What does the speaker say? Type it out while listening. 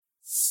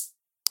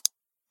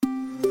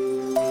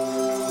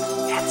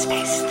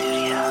Headspace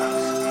Studios.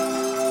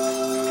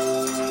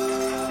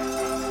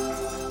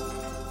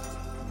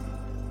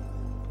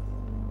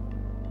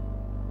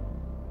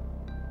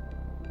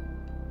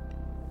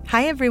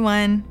 Hi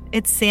everyone,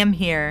 it's Sam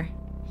here.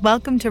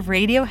 Welcome to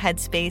Radio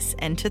Headspace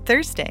and to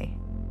Thursday.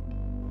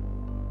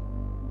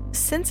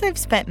 Since I've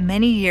spent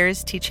many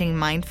years teaching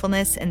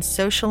mindfulness and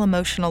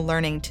social-emotional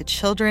learning to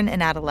children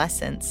and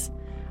adolescents,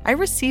 I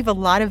receive a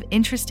lot of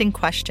interesting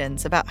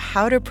questions about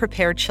how to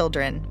prepare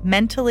children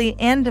mentally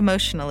and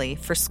emotionally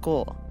for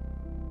school.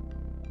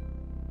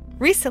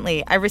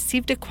 Recently, I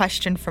received a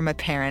question from a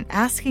parent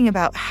asking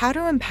about how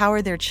to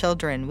empower their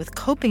children with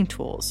coping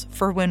tools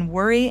for when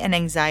worry and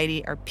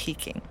anxiety are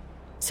peaking.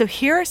 So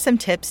here are some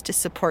tips to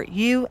support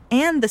you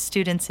and the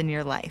students in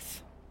your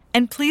life.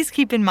 And please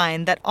keep in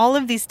mind that all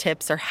of these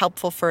tips are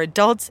helpful for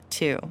adults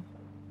too.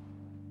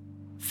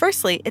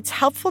 Firstly, it's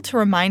helpful to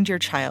remind your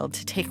child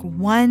to take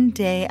one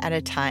day at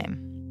a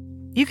time.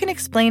 You can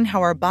explain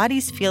how our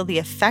bodies feel the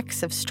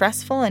effects of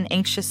stressful and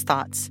anxious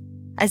thoughts,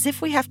 as if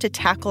we have to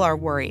tackle our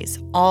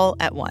worries all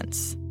at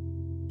once.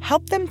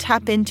 Help them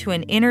tap into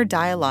an inner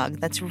dialogue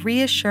that's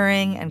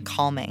reassuring and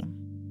calming.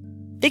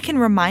 They can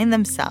remind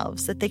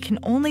themselves that they can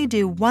only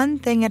do one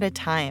thing at a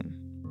time,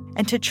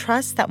 and to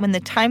trust that when the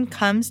time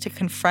comes to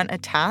confront a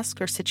task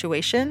or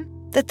situation,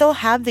 that they'll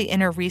have the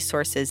inner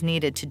resources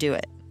needed to do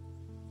it.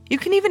 You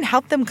can even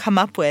help them come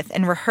up with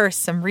and rehearse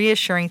some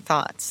reassuring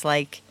thoughts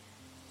like,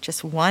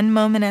 just one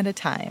moment at a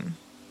time,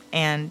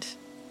 and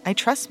I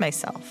trust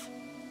myself.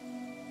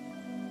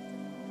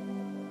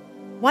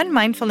 One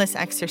mindfulness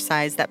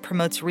exercise that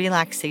promotes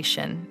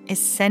relaxation is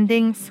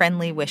sending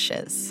friendly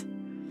wishes.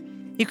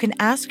 You can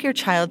ask your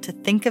child to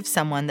think of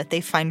someone that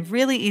they find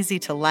really easy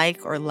to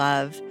like or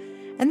love,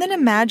 and then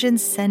imagine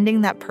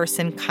sending that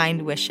person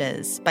kind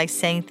wishes by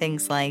saying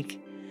things like,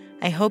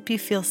 I hope you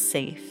feel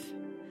safe.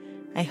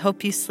 I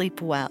hope you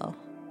sleep well,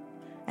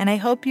 and I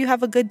hope you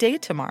have a good day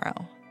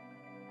tomorrow.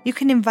 You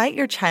can invite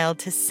your child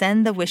to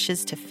send the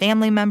wishes to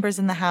family members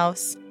in the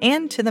house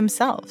and to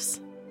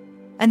themselves.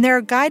 And there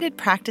are guided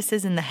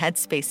practices in the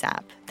Headspace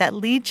app that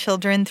lead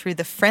children through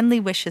the friendly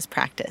wishes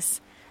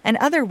practice and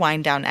other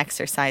wind-down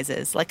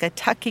exercises like a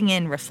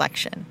tucking-in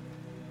reflection.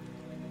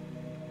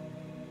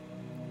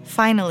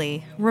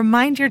 Finally,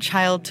 remind your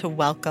child to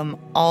welcome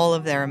all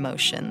of their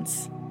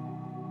emotions.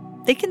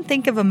 They can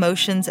think of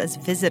emotions as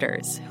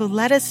visitors who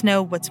let us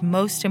know what's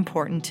most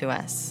important to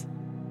us.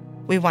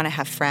 We want to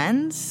have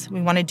friends, we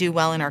want to do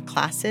well in our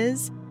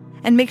classes,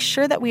 and make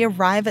sure that we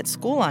arrive at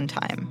school on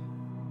time.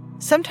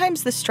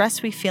 Sometimes the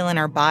stress we feel in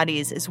our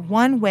bodies is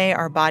one way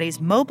our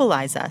bodies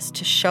mobilize us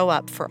to show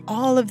up for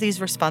all of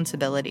these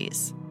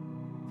responsibilities.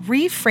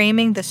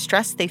 Reframing the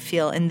stress they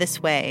feel in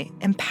this way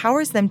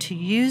empowers them to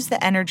use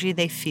the energy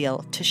they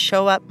feel to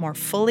show up more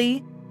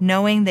fully,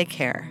 knowing they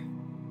care.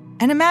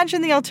 And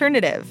imagine the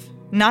alternative,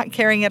 not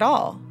caring at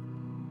all.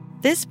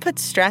 This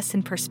puts stress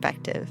in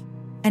perspective,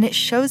 and it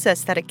shows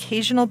us that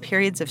occasional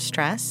periods of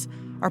stress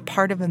are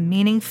part of a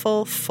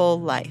meaningful, full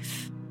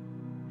life.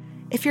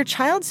 If your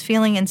child's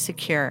feeling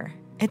insecure,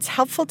 it's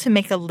helpful to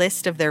make a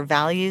list of their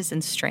values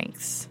and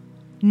strengths.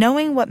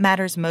 Knowing what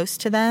matters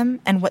most to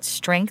them and what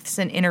strengths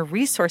and inner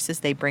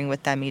resources they bring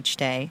with them each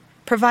day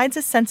provides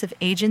a sense of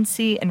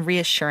agency and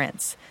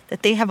reassurance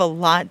that they have a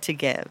lot to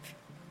give.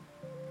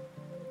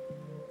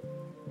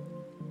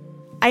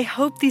 I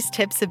hope these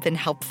tips have been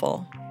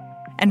helpful.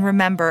 And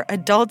remember,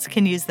 adults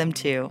can use them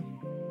too.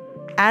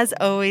 As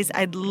always,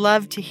 I'd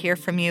love to hear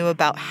from you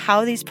about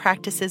how these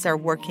practices are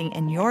working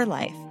in your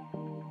life.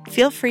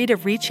 Feel free to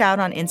reach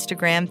out on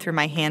Instagram through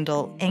my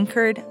handle,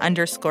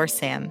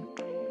 anchored_Sam.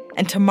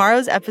 And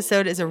tomorrow's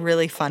episode is a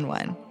really fun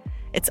one.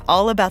 It's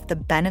all about the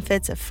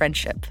benefits of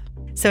friendship.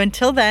 So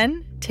until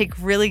then, take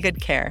really good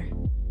care.